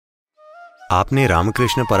आपने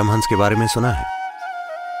रामकृष्ण परमहंस के बारे में सुना है?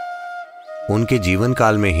 उनके जीवन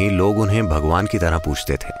काल में ही लोग उन्हें भगवान की तरह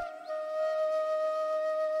पूछते थे।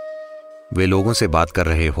 वे लोगों से बात कर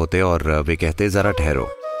रहे होते और वे कहते, जरा ठहरो।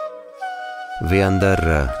 वे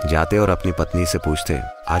अंदर जाते और अपनी पत्नी से पूछते,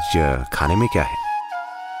 आज खाने में क्या है?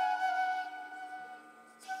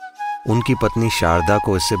 उनकी पत्नी शारदा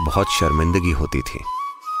को इससे बहुत शर्मिंदगी होती थी।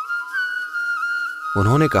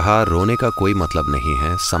 उन्होंने कहा, रोने का कोई मतलब नहीं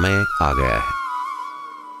है, समय आ गया है।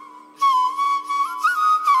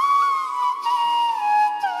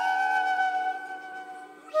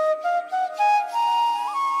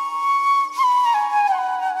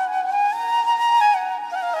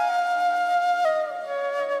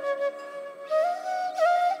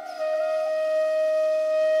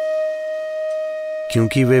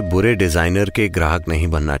 क्योंकि वे बुरे डिजाइनर के ग्राहक नहीं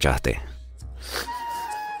बनना चाहते।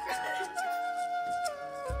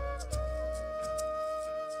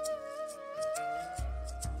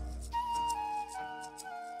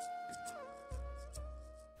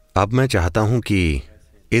 अब मैं चाहता हूं कि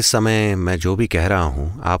इस समय मैं जो भी कह रहा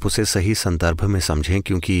हूं आप उसे सही संदर्भ में समझें,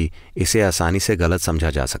 क्योंकि इसे आसानी से गलत समझा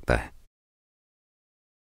जा सकता है।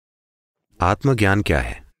 आत्मज्ञान क्या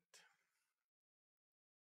है?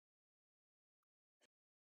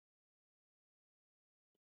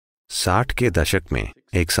 साठ के दशक में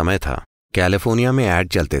एक समय था, कैलिफोर्निया में ऐड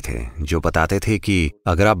चलते थे जो बताते थे कि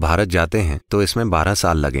अगर आप भारत जाते हैं तो इसमें 12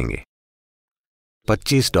 साल लगेंगे,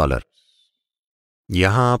 $25।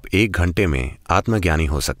 यहां आप 1 घंटे में आत्मज्ञानी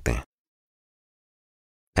हो सकते हैं।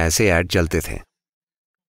 ऐसे ऐड चलते थे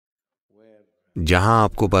जहां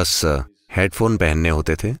आपको बस हेडफोन पहनने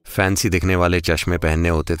होते थे, फैंसी दिखने वाले चश्मे पहनने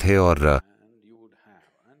होते थे और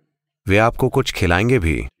वे आपको कुछ खिलाएंगे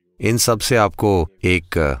भी। इन सब से आपको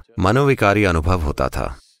एक मनोविकारी अनुभव होता था।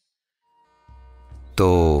 तो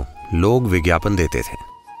लोग विज्ञापन देते थे।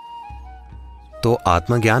 तो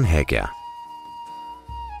आत्मज्ञान है क्या?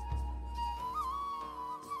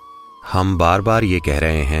 हम बार बार ये कह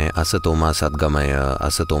रहे हैं, असतोमा सद्गमय,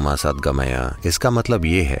 असतोमा सद्गमय। इसका मतलब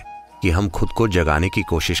ये है कि हम खुद को जगाने की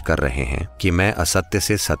कोशिश कर रहे हैं कि मैं असत्य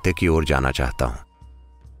से सत्य की ओर जाना चाहता हूं।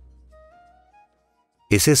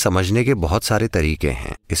 इसे समझने के बहुत सारे तरीके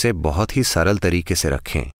हैं। इसे बहुत ही सरल तरीके से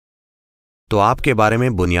रखें तो आपके बारे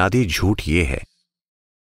में बुनियादी झूठ यह है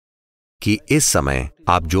कि इस समय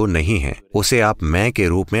आप जो नहीं हैं उसे आप मैं के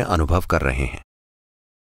रूप में अनुभव कर रहे हैं।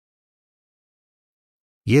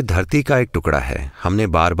 यह धरती का एक टुकड़ा है, हमने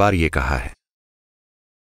बार बार यह कहा है,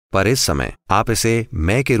 पर इस समय आप इसे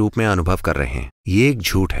मैं के रूप में अनुभव कर रहे हैं। यह एक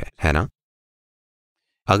झूठ है ना?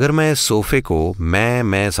 अगर मैं सोफे को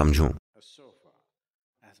मैं समझूं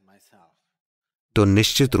तो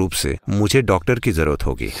निश्चित रूप से मुझे डॉक्टर की जरूरत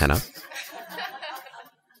होगी, है ना?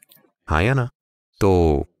 हाँ या ना?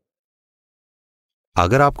 तो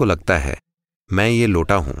अगर आपको लगता है मैं ये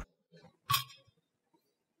लोटा हूं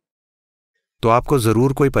तो आपको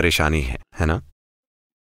जरूर कोई परेशानी है ना?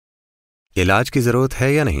 इलाज की जरूरत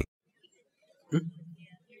है या नहीं?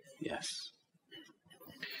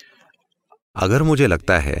 अगर मुझे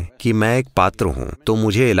लगता है कि मैं एक पात्र हूं तो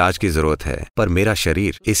मुझे इलाज की जरूरत है, पर मेरा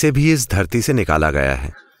शरीर, इसे भी इस धरती से निकाला गया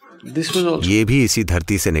है। ये भी इसी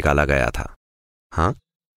धरती से निकाला गया था। हाँ,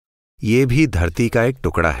 ये भी धरती का एक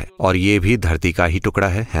टुकड़ा है और ये भी धरती का ही टुकड़ा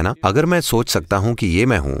है ना? अगर मैं सोच सकता हूं कि ये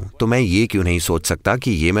मैं हूं तो मैं ये क्यों नहीं सोच सकता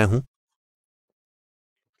कि ये मैं हूं?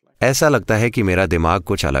 ऐसा लगता है कि मेरा दिमाग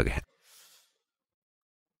कुछ अलग है।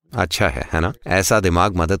 अच्छा है ना? ऐसा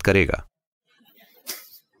दिमाग मदद करेगा,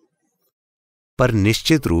 पर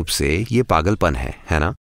निश्चित रूप से ये पागलपन है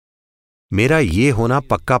ना? मेरा ये होना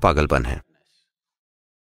पक्का पागलपन है।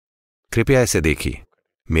 कृपया इसे देखिए,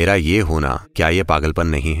 मेरा ये होना, क्या ये पागलपन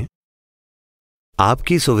नहीं है?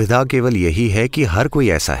 आपकी सुविधा केवल यही है कि हर कोई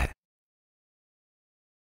ऐसा है।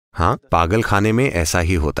 हां, पागल खाने में ऐसा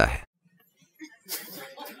ही होता है,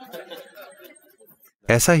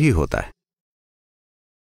 ऐसा ही होता है।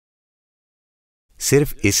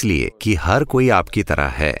 सिर्फ इसलिए कि हर कोई आपकी तरह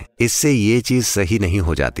है, इससे ये चीज सही नहीं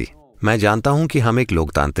हो जाती। मैं जानता हूं कि हम एक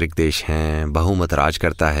लोकतांत्रिक देश हैं, बहुमत राज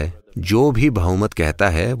करता है, जो भी बहुमत कहता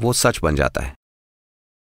है वो सच बन जाता है,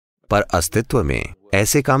 पर अस्तित्व में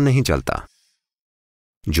ऐसे काम नहीं चलता।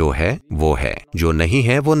 जो है वो है, जो नहीं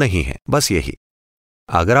है वो नहीं है, बस यही।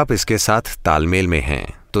 अगर आप इसके साथ तालमेल में हैं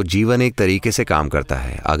तो जीवन एक तरीके से काम करता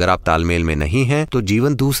है, अगर आप तालमेल में नहीं हैं तो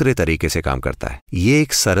जीवन दूसरे तरीके से काम करता है। ये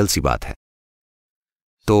एक सरल सी बात है।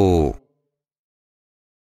 तो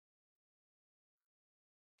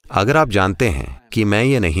अगर आप जानते हैं कि मैं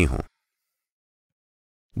ये नहीं हूं,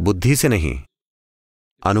 बुद्धि से नहीं,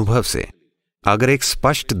 अनुभव से, अगर एक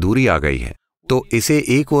स्पष्ट दूरी आ गई है तो इसे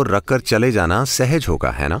एक ओर रखकर चले जाना सहज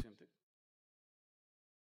होगा, है ना?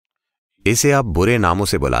 इसे आप बुरे नामों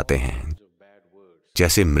से बुलाते हैं,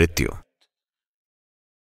 जैसे मृत्यु।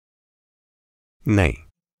 नहीं,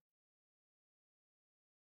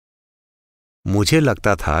 मुझे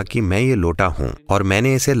लगता था कि मैं ये लोटा हूं और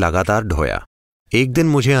मैंने इसे लगातार ढोया। एक दिन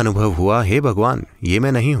मुझे अनुभव हुआ, हे भगवान, ये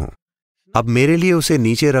मैं नहीं हूं। अब मेरे लिए उसे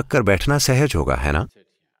नीचे रखकर बैठना सहज होगा, है ना?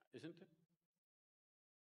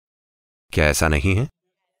 क्या ऐसा नहीं है?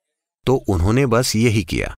 तो उन्होंने बस यही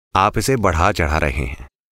किया। आप इसे बढ़ा चढ़ा रहे हैं।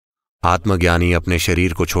 आत्मज्ञानी अपने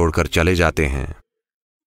शरीर को छोड़कर चले जाते हैं।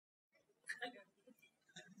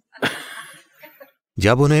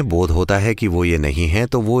 जब उन्हें बोध होता है कि वो ये नहीं है,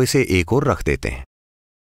 तो वो इसे एक और रख देते हैं।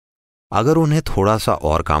 अगर उन्हें थोड़ा सा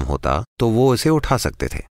और काम होता तो वो इसे उठा सकते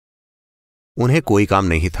थे। उन्हें कोई काम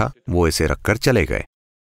नहीं था, वो इसे रखकर चले गए।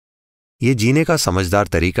 ये जीने का समझदार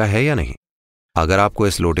तरीका है या नहीं? अगर आपको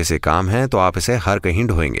इस लोटे से काम है तो आप इसे हर कहीं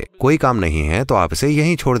ढोएंगे। कोई काम नहीं है तो आप इसे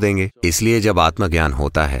यहीं छोड़ देंगे। इसलिए जब आत्मज्ञान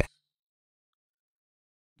होता है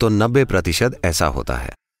तो 90% ऐसा होता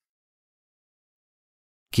है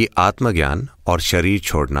कि आत्मज्ञान और शरीर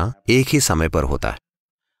छोड़ना एक ही समय पर होता है।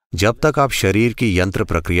 जब तक आप शरीर की यंत्र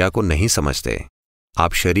प्रक्रिया को नहीं समझते,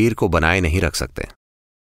 आप शरीर को बनाए नहीं रख सकते।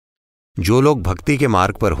 जो लोग भक्ति के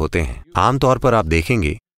मार्ग पर होते हैं, आमतौर पर आप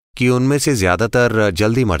देखेंगे कि उनमें से ज्यादातर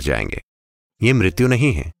जल्दी मर जाएंगे। ये मृत्यु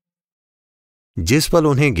नहीं है। जिस पल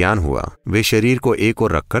उन्हें ज्ञान हुआ, वे शरीर को एक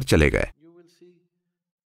ओर रखकर चले गए।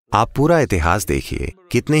 आप पूरा इतिहास देखिए,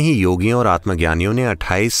 कितने ही योगियों और आत्मज्ञानियों ने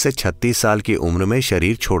 28 से 36 साल की उम्र में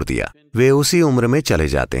शरीर छोड़ दिया। वे उसी उम्र में चले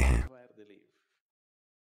जाते हैं।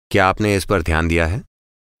 क्या आपने इस पर ध्यान दिया है?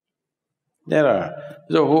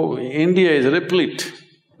 India is replete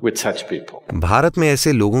with such people. Bharat में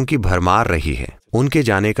ऐसे लोगों की भरमार रही है। उनके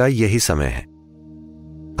जाने का यही समय है।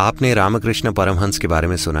 आपने रामकृष्ण परमहंस के बारे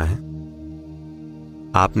में सुना है?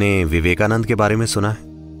 आपने विवेकानंद के बारे में सुना है?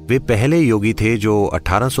 वे पहले योगी थे जो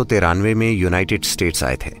 1893 में यूनाइटेड स्टेट्स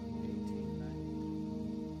आए थे।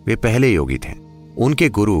 वे पहले योगी थे। उनके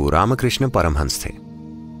गुरु रामकृष्ण परमहंस थे।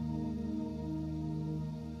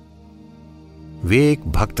 वे एक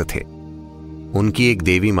भक्त थे। उनकी एक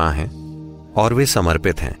देवी मां है और वे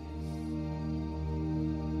समर्पित हैं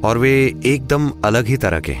और वे एकदम अलग ही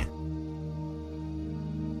तरह के हैं।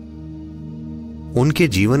 उनके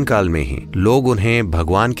जीवन काल में ही लोग उन्हें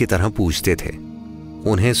भगवान की तरह पूजते थे।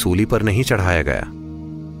 उन्हें सूली पर नहीं चढ़ाया गया।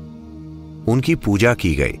 उनकी पूजा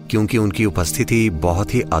की गई क्योंकि उनकी उपस्थिति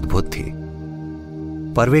बहुत ही अद्भुत थी।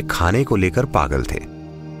 पर वे खाने को लेकर पागल थे।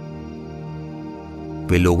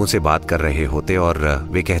 वे लोगों से बात कर रहे होते और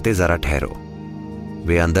वे कहते, जरा ठहरो।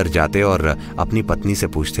 वे अंदर जाते और अपनी पत्नी से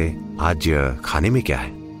पूछते, आज खाने में क्या है?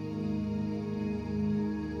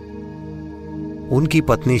 उनकी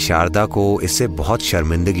पत्नी शारदा को इससे बहुत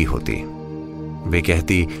शर्मिंदगी होती। वे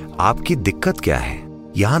कहती, आपकी दिक्कत क्या है?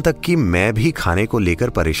 यहां तक कि मैं भी खाने को लेकर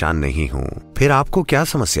परेशान नहीं हूं, फिर आपको क्या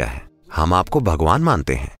समस्या है? हम आपको भगवान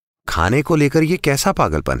मानते हैं, खाने को लेकर यह कैसा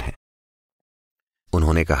पागलपन है?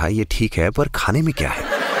 उन्होंने कहा, यह ठीक है, पर खाने में क्या है?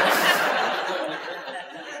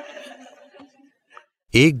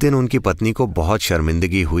 एक दिन उनकी पत्नी को बहुत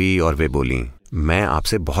शर्मिंदगी हुई और वे बोली, मैं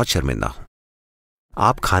आपसे बहुत शर्मिंदा हूं।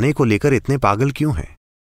 आप खाने को लेकर इतने पागल क्यों हैं?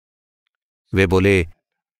 वे बोले,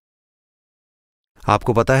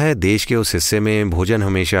 आपको पता है देश के उस हिस्से में भोजन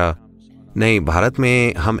हमेशा नहीं, भारत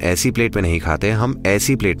में हम ऐसी प्लेट में नहीं खाते, हम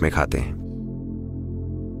ऐसी प्लेट में खाते हैं।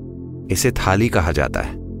 इसे थाली कहा जाता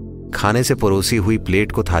है। खाने से परोसी हुई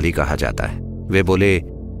प्लेट को थाली कहा जाता है। वे बोले,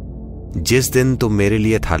 जिस दिन तुम मेरे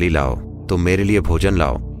लिए थाली लाओ, तुम मेरे लिए भोजन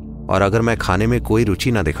लाओ, और अगर मैं खाने में कोई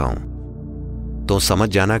रुचि ना दिखाऊं तो समझ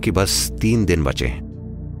जाना कि बस 3 दिन बचे हैं।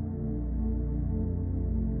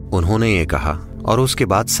 उन्होंने ये कहा और उसके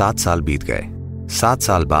बाद 7 साल बीत गए। 7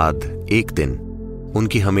 साल बाद एक दिन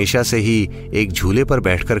उनकी हमेशा से ही एक झूले पर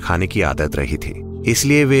बैठकर खाने की आदत रही थी,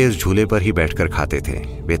 इसलिए वे इस झूले पर ही बैठकर खाते थे।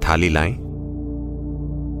 वे थाली लाईं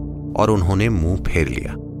और उन्होंने मुंह फेर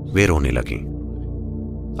लिया। वे रोने लगीं।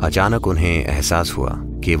 अचानक उन्हें एहसास हुआ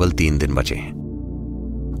केवल 3 दिन बचे हैं।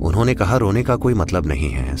 उन्होंने कहा, रोने का कोई मतलब नहीं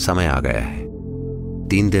है, समय आ गया है।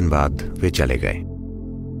 3 दिन बाद वे चले गए।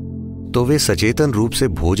 तो वे सचेतन रूप से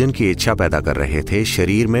भोजन की इच्छा पैदा कर रहे थे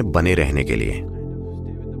शरीर में बने रहने के लिए।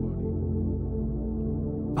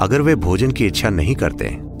 अगर वे भोजन की इच्छा नहीं करते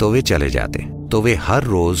तो वे चले जाते। तो वे हर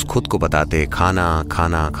रोज खुद को बताते, खाना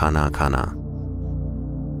खाना खाना खाना।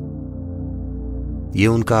 ये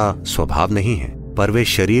उनका स्वभाव नहीं है, पर वे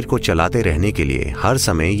शरीर को चलाते रहने के लिए हर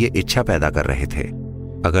समय ये इच्छा पैदा कर रहे थे।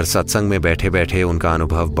 अगर सत्संग में बैठे बैठे उनका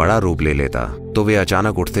अनुभव बड़ा रूप ले लेता तो वे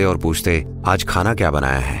अचानक उठते और पूछते, आज खाना क्या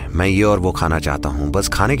बनाया है? मैं ये और वो खाना चाहता हूं। बस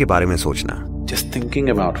खाने के बारे में सोचना। Just thinking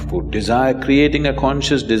about food, desire, creating a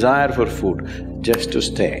conscious desire for food, just to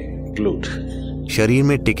stay glued. शरीर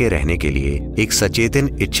में टिके रहने के लिए एक सचेतन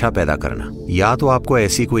इच्छा पैदा करना। या तो आपको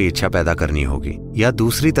ऐसी कोई इच्छा पैदा करनी होगी, या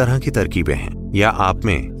दूसरी तरह की तरकीबें हैं, या आप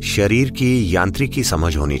में शरीर की यांत्रिकी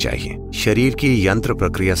समझ होनी चाहिए। शरीर की यंत्र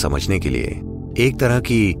प्रक्रिया समझने के लिए एक तरह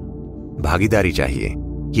की भागीदारी चाहिए।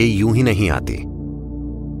 ये यूं ही नहीं आती।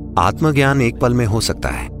 आत्मज्ञान एक पल में हो सकता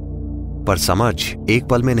है, पर समझ एक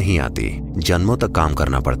पल में नहीं आती, जन्मों तक काम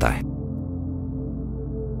करना पड़ता है।